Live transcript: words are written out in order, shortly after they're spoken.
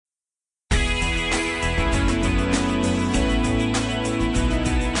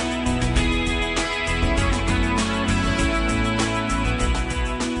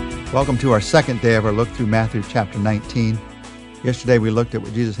Welcome to our second day of our look through Matthew chapter 19. Yesterday we looked at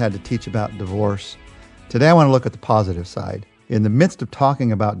what Jesus had to teach about divorce. Today I want to look at the positive side. In the midst of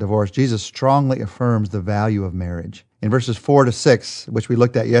talking about divorce, Jesus strongly affirms the value of marriage. In verses 4 to 6, which we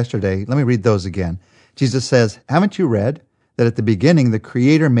looked at yesterday, let me read those again. Jesus says, "Haven't you read that at the beginning the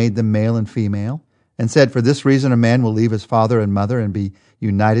Creator made them male and female, and said, 'For this reason a man will leave his father and mother and be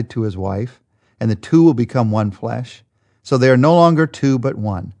united to his wife, and the two will become one flesh? So they are no longer two but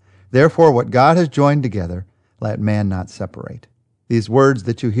one. Therefore, what God has joined together, let man not separate.'" These words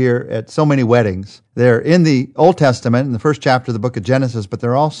that you hear at so many weddings, they're in the Old Testament, in the first chapter of the book of Genesis, but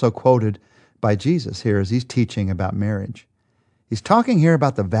they're also quoted by Jesus here as he's teaching about marriage. He's talking here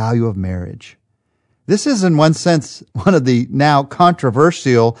about the value of marriage. This is, in one sense, one of the now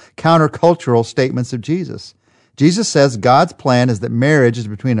controversial, countercultural statements of Jesus. Jesus says God's plan is that marriage is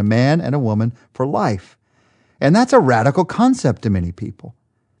between a man and a woman for life. And that's a radical concept to many people.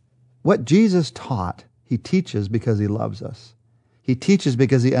 What Jesus taught, he teaches because he loves us. He teaches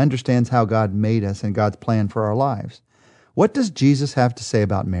because he understands how God made us and God's plan for our lives. What does Jesus have to say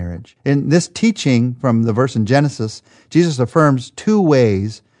about marriage? In this teaching from the verse in Genesis, Jesus affirms two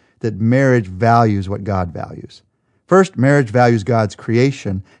ways that marriage values what God values. First, marriage values God's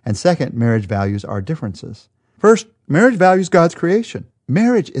creation, and second, marriage values our differences. First, marriage values God's creation.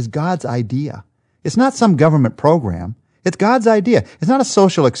 Marriage is God's idea. It's not some government program. It's God's idea. It's not a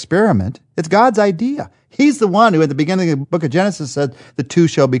social experiment. It's God's idea. He's the one who at the beginning of the book of Genesis said, "The two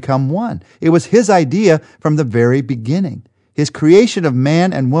shall become one." It was his idea from the very beginning. His creation of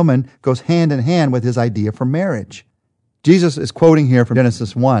man and woman goes hand in hand with his idea for marriage. Jesus is quoting here from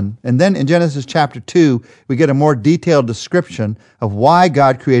Genesis 1. And then in Genesis chapter 2, we get a more detailed description of why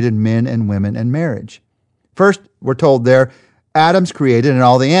God created men and women and marriage. First, we're told there, Adam's created and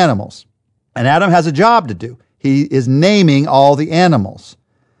all the animals. And Adam has a job to do. He is naming all the animals.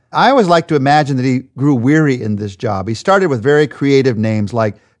 I always like to imagine that he grew weary in this job. He started with very creative names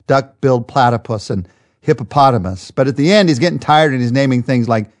like duck-billed platypus and hippopotamus. But at the end, he's getting tired and he's naming things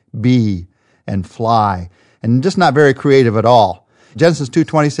like bee and fly, and just not very creative at all. Genesis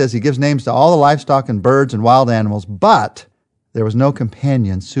 2:20 says he gives names to all the livestock and birds and wild animals, but there was no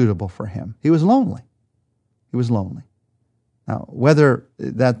companion suitable for him. He was lonely. He was lonely. Now, whether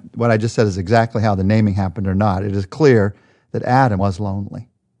that what I just said is exactly how the naming happened or not, it is clear that Adam was lonely.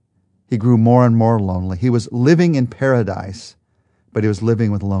 He grew more and more lonely. He was living in paradise, but he was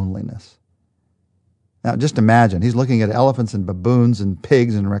living with loneliness. Now, just imagine, he's looking at elephants and baboons and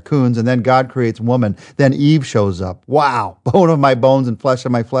pigs and raccoons, and then God creates woman. Then Eve shows up. Wow, bone of my bones and flesh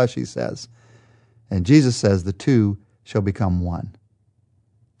of my flesh, he says. And Jesus says the two shall become one.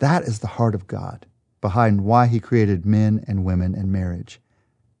 That is the heart of God behind why he created men and women and marriage.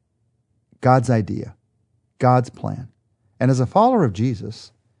 God's idea, God's plan. And as a follower of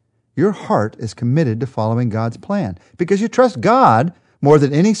Jesus, your heart is committed to following God's plan because you trust God more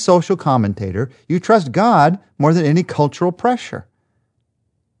than any social commentator. You trust God more than any cultural pressure.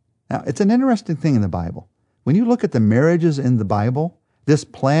 Now, it's an interesting thing in the Bible. When you look at the marriages in the Bible, this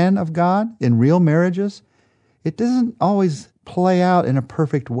plan of God in real marriages, it doesn't always play out in a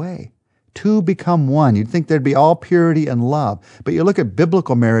perfect way. Two become one. You'd think there'd be all purity and love. But you look at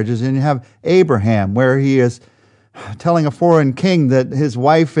biblical marriages and you have Abraham, where he is telling a foreign king that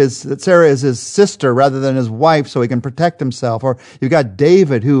that Sarah is his sister rather than his wife so he can protect himself. Or you've got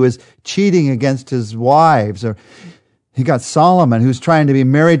David who is cheating against his wives. Or you got Solomon who's trying to be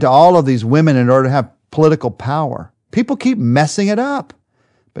married to all of these women in order to have political power. People keep messing it up.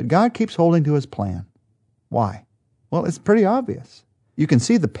 But God keeps holding to his plan. Why? Well, it's pretty obvious. You can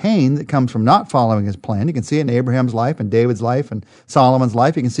see the pain that comes from not following his plan. You can see it in Abraham's life and David's life and Solomon's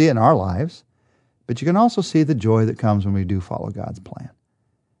life. You can see it in our lives. But you can also see the joy that comes when we do follow God's plan.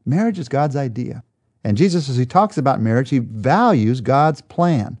 Marriage is God's idea. And Jesus, as he talks about marriage, he values God's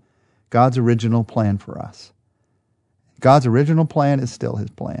plan, God's original plan for us. God's original plan is still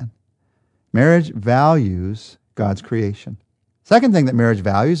his plan. Marriage values God's creation. Second thing that marriage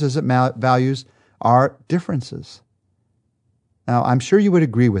values is it values our differences. Now, I'm sure you would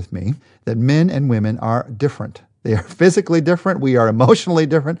agree with me that men and women are different. They are physically different. We are emotionally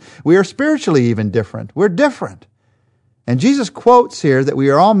different. We are spiritually even different. We're different. And Jesus quotes here that we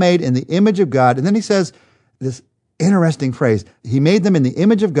are all made in the image of God. And then he says this interesting phrase, he made them in the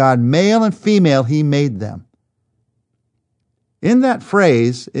image of God, male and female, he made them. In that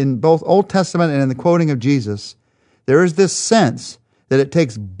phrase, in both Old Testament and in the quoting of Jesus, there is this sense that it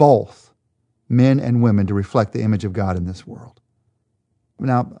takes both men and women to reflect the image of God in this world.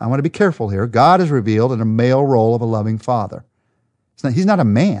 Now, I want to be careful here. God is revealed in a male role of a loving father. He's not a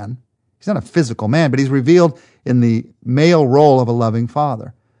man. He's not a physical man, but he's revealed in the male role of a loving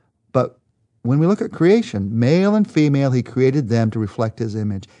father. But when we look at creation, male and female, he created them to reflect his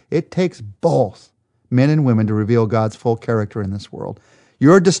image. It takes both men and women to reveal God's full character in this world.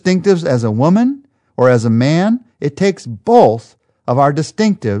 Your distinctives as a woman or as a man, it takes both of our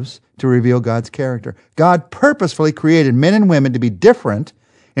distinctives to reveal God's character. God purposefully created men and women to be different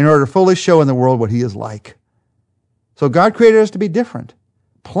in order to fully show in the world what he is like. So God created us to be different.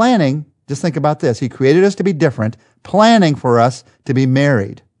 Planning, just think about this, he created us to be different, planning for us to be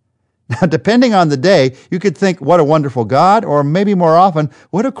married. Now, depending on the day, you could think, what a wonderful God, or maybe more often,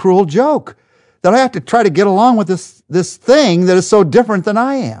 what a cruel joke, that I have to try to get along with this thing that is so different than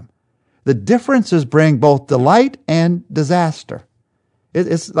I am. The differences bring both delight and disaster.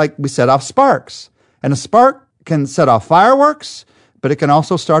 It's like we set off sparks. And a spark can set off fireworks, but it can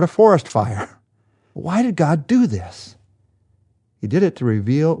also start a forest fire. Why did God do this? He did it to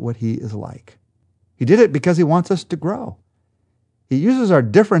reveal what he is like. He did it because he wants us to grow. He uses our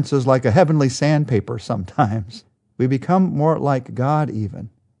differences like a heavenly sandpaper sometimes. We become more like God even,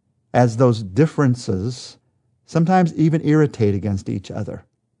 as those differences sometimes even irritate against each other.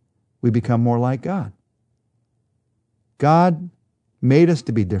 We become more like God. God made us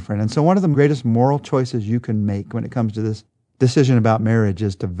to be different. And so one of the greatest moral choices you can make when it comes to this decision about marriage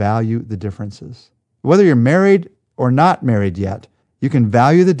is to value the differences. Whether you're married or not married yet, you can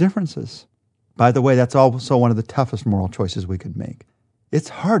value the differences. By the way, that's also one of the toughest moral choices we could make. It's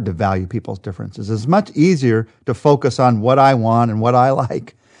hard to value people's differences. It's much easier to focus on what I want and what I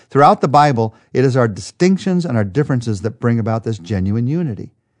like. Throughout the Bible, it is our distinctions and our differences that bring about this genuine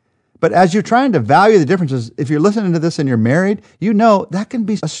unity. But as you're trying to value the differences, if you're listening to this and you're married, you know that can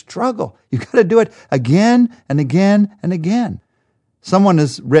be a struggle. You've got to do it again and again and again. Someone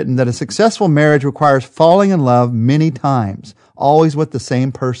has written that a successful marriage requires falling in love many times, always with the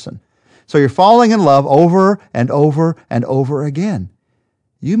same person. So you're falling in love over and over and over again.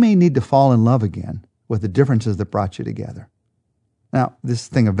 You may need to fall in love again with the differences that brought you together. Now, this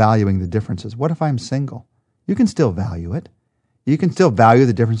thing of valuing the differences, what if I'm single? You can still value it. You can still value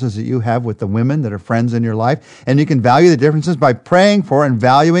the differences that you have with the women that are friends in your life, and you can value the differences by praying for and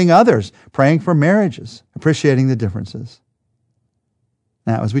valuing others, praying for marriages, appreciating the differences.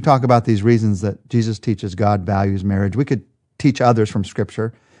 Now, as we talk about these reasons that Jesus teaches God values marriage, we could teach others from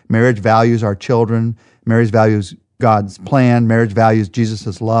Scripture. Marriage values our children. Marriage values God's plan. Marriage values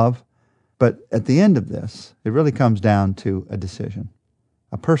Jesus' love. But at the end of this, it really comes down to a decision,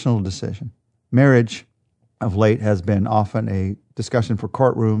 a personal decision. Marriage of late has been often a discussion for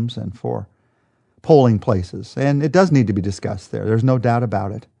courtrooms and for polling places. And it does need to be discussed there. There's no doubt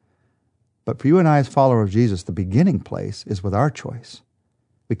about it. But for you and I as followers of Jesus, the beginning place is with our choice.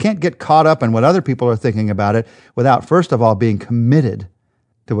 We can't get caught up in what other people are thinking about it without, first of all, being committed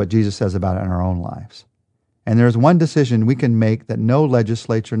to what Jesus says about it in our own lives. And there's one decision we can make that no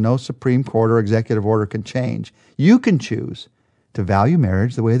legislature, no Supreme Court or executive order can change. You can choose to value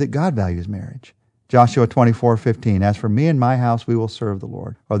marriage the way that God values marriage. Joshua 24:15, as for me and my house, we will serve the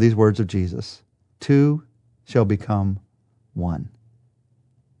Lord. Are these words of Jesus. Two shall become one.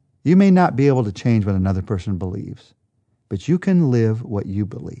 You may not be able to change what another person believes, but you can live what you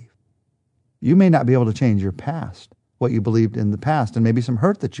believe. You may not be able to change your past, what you believed in the past, and maybe some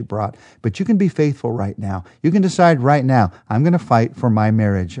hurt that you brought, but you can be faithful right now. You can decide right now, I'm going to fight for my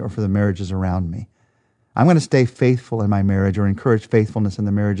marriage or for the marriages around me. I'm going to stay faithful in my marriage or encourage faithfulness in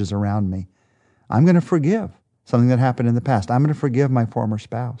the marriages around me. I'm going to forgive something that happened in the past. I'm going to forgive my former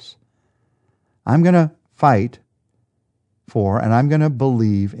spouse. I'm going to fight for, and I'm going to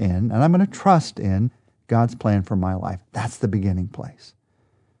believe in, and I'm going to trust in God's plan for my life. That's the beginning place.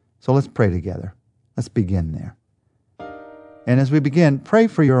 So let's pray together. Let's begin there. And as we begin, pray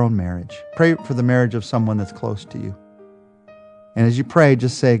for your own marriage. Pray for the marriage of someone that's close to you. And as you pray,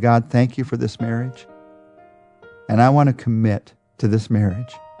 just say, God, thank you for this marriage. And I want to commit to this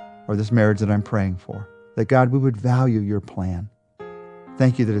marriage, or this marriage that I'm praying for, that God, we would value your plan.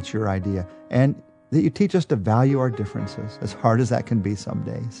 Thank you that it's your idea, and that you teach us to value our differences, as hard as that can be some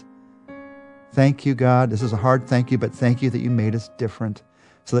days. Thank you, God. This is a hard thank you, but thank you that you made us different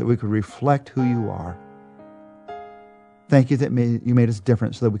so that we could reflect who you are. Thank you that you made us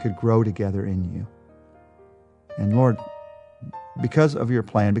different so that we could grow together in you. And Lord, because of your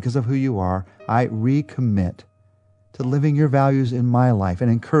plan, because of who you are, I recommit to living your values in my life and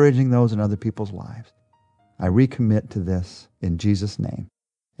encouraging those in other people's lives. I recommit to this in Jesus' name.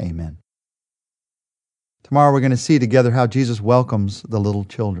 Amen. Tomorrow we're going to see together how Jesus welcomes the little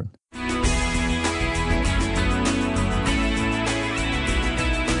children.